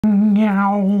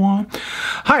Meow.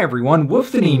 Hi everyone,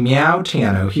 Woofany Meow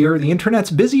Tano here, the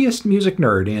internet's busiest music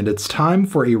nerd, and it's time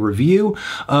for a review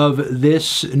of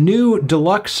this new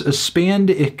deluxe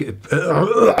expanded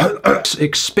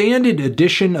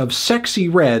edition of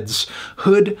Sexyy Red's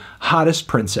Hood Hottest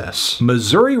Princess.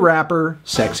 Missouri rapper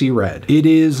Sexyy Red. It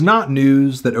is not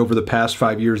news that over the past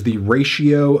 5 years the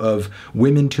ratio of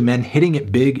women to men hitting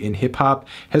it big in hip-hop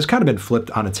has kind of been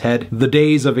flipped on its head. The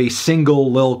days of a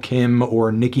single Lil Kim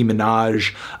or Nicki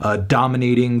Minaj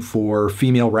dominating for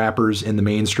female rappers in the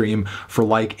mainstream for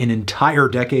like an entire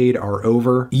decade are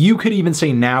over. You could even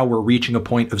say now we're reaching a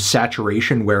point of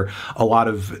saturation where a lot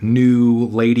of new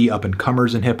lady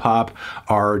up-and-comers in hip-hop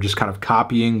are just kind of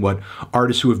copying what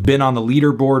artists who have been on the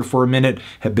leaderboard for a minute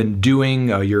have been doing,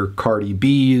 your Cardi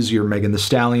B's, your Megan Thee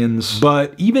Stallions.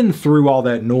 But even through all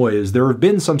that noise, there have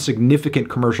been some significant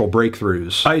commercial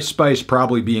breakthroughs, Ice Spice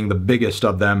probably being the biggest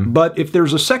of them. But if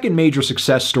there's a second major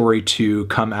success story to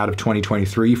come out of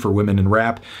 2023 for women in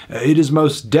rap, it is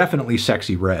most definitely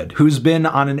Sexyy Red, who's been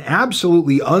on an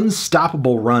absolutely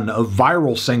unstoppable run of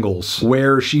viral singles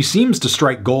where she seems to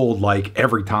strike gold like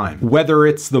every time. Whether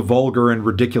it's the vulgar and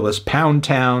ridiculous Pound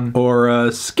Town or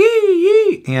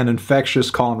SKEEYEE, an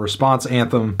infectious call and response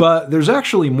anthem. But there's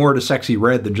actually more to Sexyy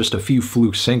Red than just a few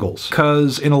fluke singles,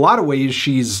 cause in a lot of ways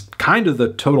she's kind of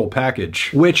the total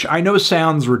package, which I know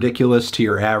sounds ridiculous to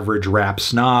your average rap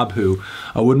snob who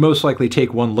would most likely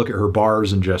take one look at her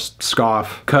bars and just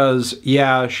scoff, cause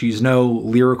yeah, she's no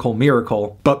lyrical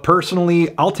miracle, but personally,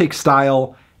 I'll take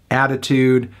style,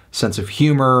 attitude, sense of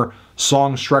humor,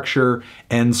 song structure,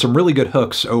 and some really good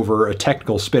hooks over a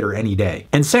technical spitter any day.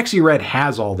 And Sexyy Red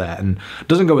has all that and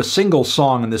doesn't go a single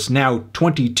song in this now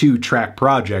 22-track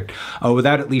project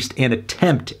without at least an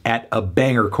attempt at a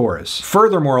banger chorus.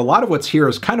 Furthermore, a lot of what's here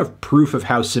is kind of proof of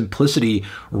how simplicity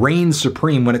reigns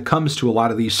supreme when it comes to a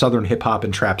lot of these southern hip-hop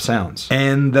and trap sounds.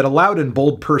 And that a loud and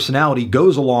bold personality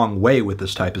goes a long way with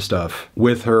this type of stuff,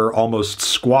 with her almost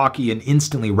squawky and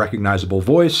instantly recognizable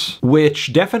voice,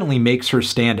 which definitely makes her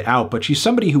stand out, but she's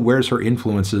somebody who wears her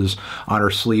influences on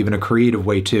her sleeve in a creative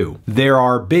way too. There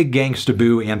are big Gangsta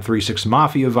Boo and 3 6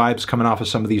 Mafia vibes coming off of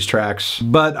some of these tracks,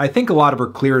 but I think a lot of her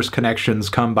clearest connections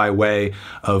come by way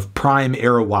of prime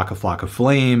era Waka Flocka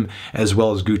Flame as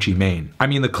well as Gucci Mane. I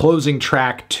mean, the closing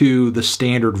track to the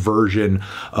standard version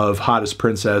of Hottest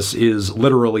Princess is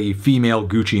literally female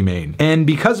Gucci Mane. And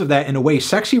because of that, in a way,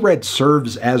 Sexyy Red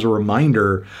serves as a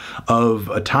reminder of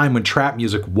a time when trap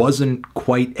music wasn't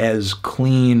quite as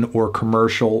clean or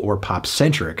commercial or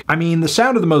pop-centric. I mean, the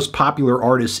sound of the most popular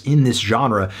artists in this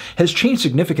genre has changed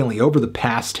significantly over the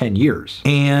past 10 years.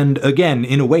 And again,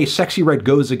 in a way, Sexyy Red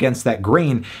goes against that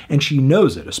grain, and she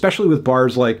knows it, especially with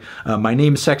bars like, my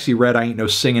name's Sexyy Red, I ain't no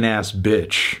singing ass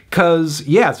bitch. Cause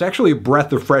yeah, it's actually a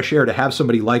breath of fresh air to have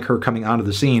somebody like her coming onto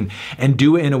the scene and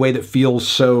do it in a way that feels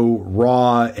so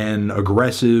raw and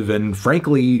aggressive and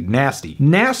frankly nasty.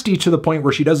 Nasty to the point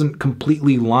where she doesn't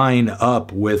completely line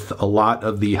up with a lot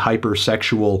of the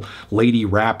hypersexual lady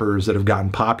rappers that have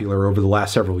gotten popular over the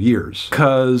last several years.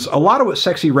 Cause a lot of what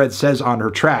Sexyy Red says on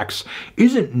her tracks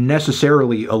isn't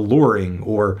necessarily alluring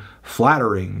or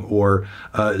flattering or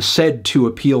said to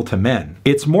appeal to men.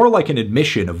 It's more like an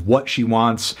admission of what she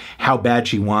wants, how bad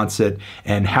she wants it,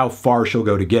 and how far she'll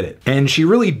go to get it. And she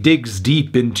really digs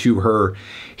deep into her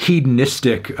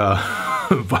hedonistic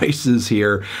vices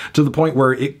here to the point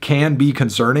where it can be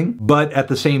concerning, but at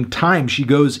the same time she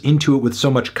goes into it with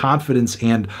so much confidence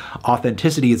and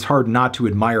authenticity it's hard not to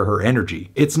admire her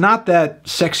energy. It's not that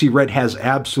Sexyy Red has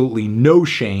absolutely no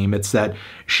shame, it's that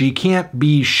she can't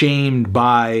be shamed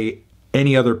by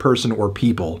any other person or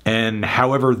people, and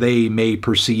however they may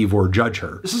perceive or judge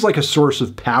her. This is like a source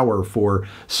of power for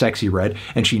Sexyy Red,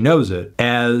 and she knows it,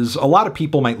 as a lot of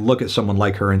people might look at someone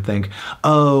like her and think,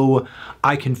 oh,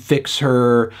 I can fix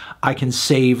her, I can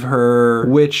save her,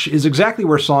 which is exactly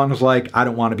where songs like I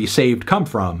Don't Want to Be Saved come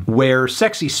from, where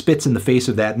Sexyy spits in the face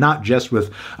of that, not just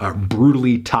with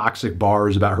brutally toxic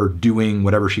bars about her doing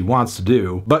whatever she wants to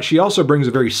do, but she also brings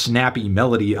a very snappy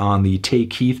melody on the Tay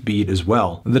Keith beat as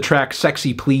well. The track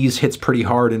Sexy Please hits pretty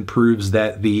hard and proves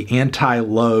that the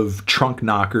anti-love trunk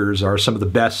knockers are some of the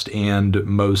best and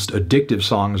most addictive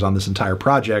songs on this entire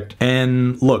project.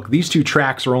 And look, these two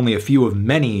tracks are only a few of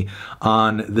many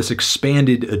on this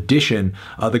expanded edition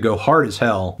that go hard as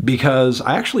hell, because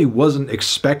I actually wasn't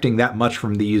expecting that much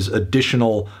from these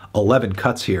additional 11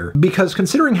 cuts here. Because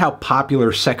considering how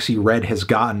popular Sexyy Red has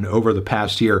gotten over the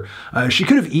past year, she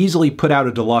could have easily put out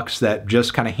a deluxe that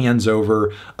just kind of hands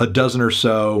over a dozen or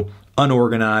so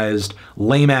unorganized,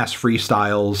 lame-ass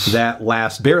freestyles that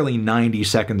last barely 90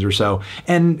 seconds or so,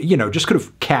 and, you know, just could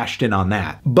have cashed in on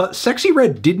that. But Sexyy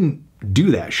Red didn't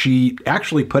do that. She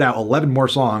actually put out 11 more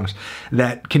songs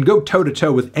that can go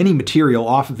toe-to-toe with any material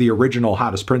off of the original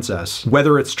Hottest Princess.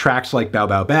 Whether it's tracks like Bow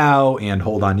Bow Bow and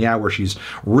Hold On Yeah, where she's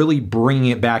really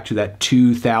bringing it back to that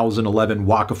 2011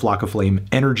 Waka Flocka Flame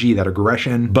energy, that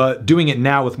aggression, but doing it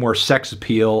now with more sex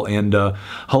appeal and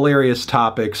hilarious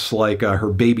topics like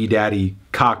her baby daddy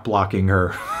cock blocking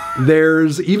her.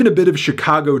 There's even a bit of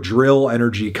Chicago drill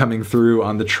energy coming through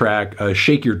on the track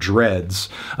Shake Your Dreads.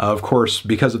 Of course,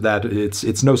 because of that,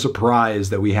 it's no surprise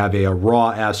that we have a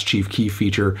raw-ass Chief Keef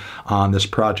feature on this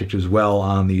project as well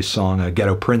on the song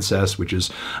Ghetto Princess, which is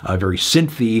very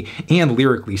synthy and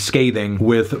lyrically scathing,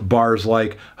 with bars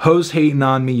like, "Hoes hating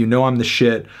on me, you know I'm the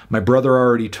shit. My brother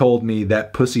already told me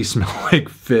that pussy smell like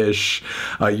fish.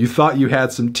 You thought you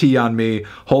had some tea on me,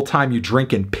 whole time you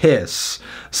drinking piss.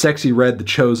 Sexy Red, the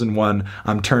chosen one,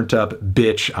 I'm turned up,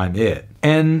 bitch, I'm it."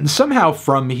 And somehow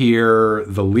from here,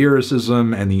 the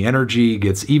lyricism and the energy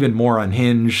gets even more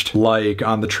unhinged, like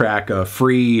on the track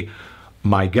Free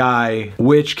My Guy,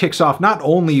 which kicks off not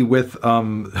only with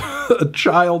a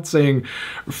child saying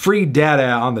 "free dada"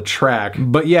 on the track,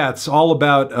 but yeah, it's all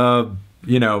about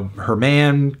you know, her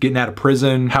man getting out of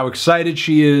prison, how excited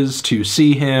she is to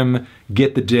see him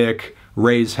get the dick,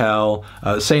 raise hell,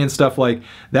 saying stuff like,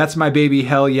 "That's my baby,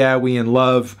 hell yeah, we in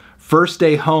love. First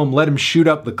day home, let him shoot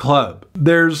up the club."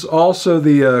 There's also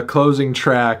the closing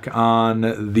track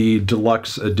on the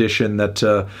deluxe edition that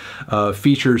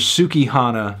features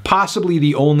Sukihana, possibly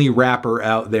the only rapper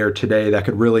out there today that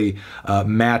could really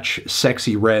match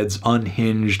Sexy Red's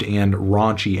unhinged and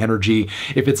raunchy energy.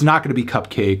 If it's not going to be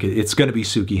Cupcake, it's going to be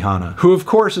Sukihana, who of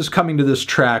course is coming to this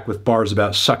track with bars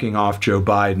about sucking off Joe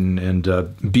Biden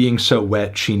and being so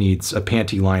wet she needs a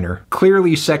panty liner.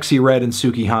 Clearly Sexy Red and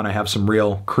Sukihana have some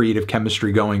real creative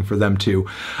chemistry going for them to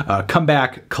come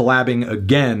back collabing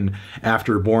again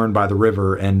after Born by the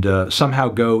River and somehow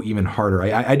go even harder.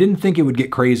 I didn't think it would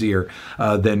get crazier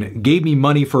than "gave me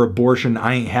money for abortion,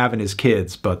 I ain't having his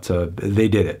kids," but they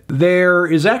did it. There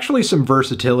is actually some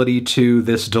versatility to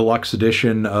this deluxe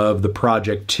edition of the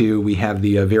project too. We have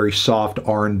the very soft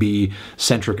R&B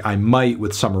centric I Might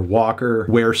with Summer Walker,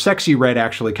 where Sexy Red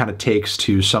actually kind of takes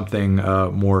to something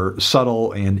more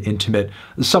subtle and intimate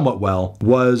somewhat well.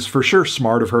 Was for sure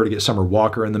smart of her to get Summer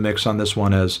Walker in the mix on this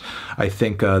one, as I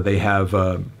think they have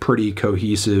pretty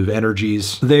cohesive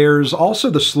energies. There's also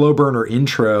the slow burner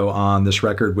intro on this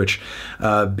record, which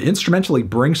instrumentally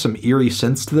brings some eerie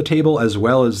synths to the table, as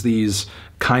well as these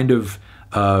kind of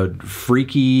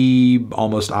freaky,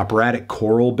 almost operatic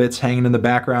choral bits hanging in the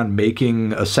background,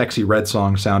 making a Sexy Red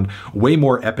song sound way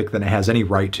more epic than it has any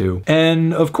right to.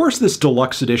 And of course this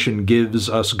deluxe edition gives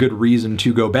us good reason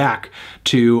to go back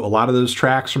to a lot of those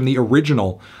tracks from the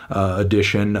original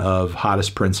edition of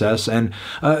Hottest Princess and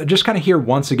just kind of hear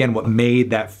once again what made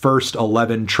that first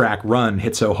 11 track run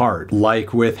hit so hard.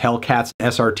 Like with HELLCATS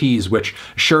SRTS, which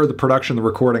sure, the production, the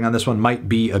recording on this one might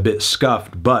be a bit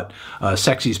scuffed, but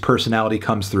Sexy's personality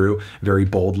comes through very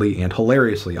boldly and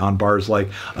hilariously on bars like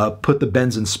 "put the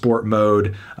Benz in sport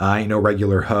mode, I ain't no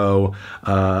regular hoe,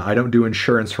 I don't do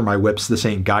insurance for my whips, this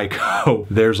ain't Geico."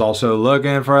 There's also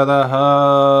 "looking for the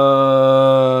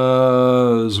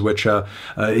hoes," which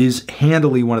is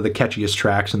handily one of the catchiest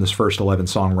tracks in this first 11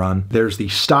 song run. There's the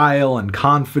style and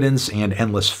confidence and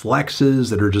endless flexes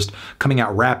that are just coming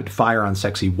out rapid fire on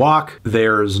Sexy Walk.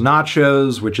 There's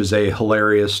 "Nachos," which is a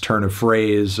hilarious turn of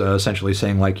phrase, essentially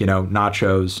saying like, you know, nachos,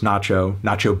 nacho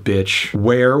bitch,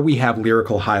 where we have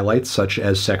lyrical highlights such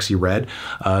as Sexy Red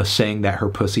saying that her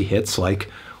pussy hits like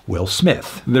Will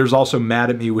Smith. There's also "Mad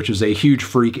at Me," which is a huge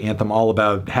freak anthem all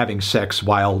about having sex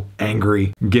while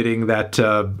angry, getting that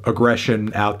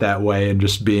aggression out that way and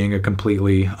just being a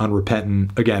completely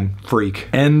unrepentant, again, freak.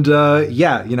 And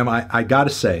yeah, you know, I gotta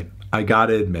say, I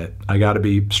gotta admit, I gotta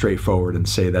be straightforward and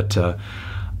say that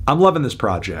I'm loving this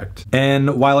project.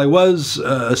 And while I was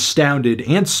astounded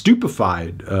and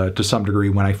stupefied to some degree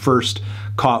when I first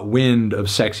caught wind of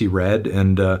Sexy Red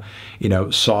and, you know,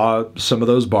 saw some of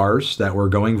those bars that were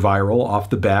going viral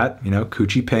off the bat, you know,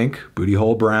 coochie pink, booty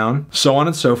hole brown, so on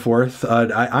and so forth,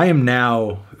 I am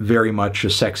now very much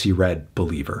a Sexy Red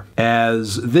believer,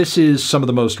 as this is some of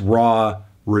the most raw,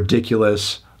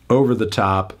 ridiculous, over the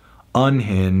top,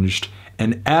 unhinged,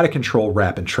 and out of control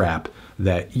rap and trap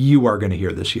that you are going to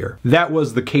hear this year. That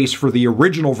was the case for the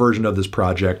original version of this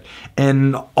project,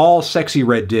 and all Sexy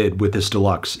Red did with this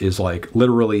deluxe is like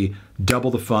literally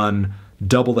double the fun,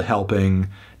 double the helping,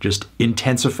 just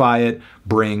intensify it,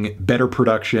 bring better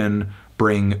production,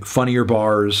 bring funnier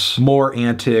bars, more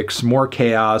antics, more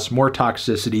chaos, more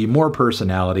toxicity, more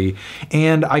personality,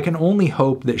 and I can only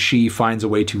hope that she finds a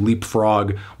way to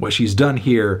leapfrog what she's done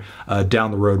here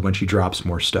down the road when she drops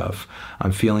more stuff.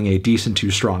 I'm feeling a decent to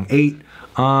strong 8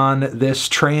 on this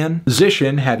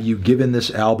transition. Have you given this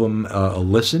album a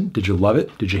listen? Did you love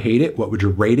it? Did you hate it? What would you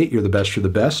rate it? You're the best, you're the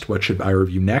best. What should I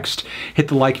review next? Hit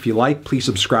the like if you like. Please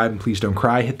subscribe and please don't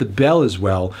cry. Hit the bell as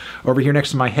well. Over here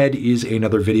next to my head is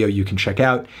another video you can check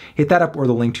out. Hit that up or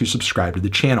the link to subscribe to the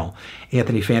channel.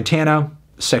 Anthony Fantano,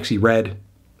 Sexy Red,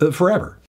 forever.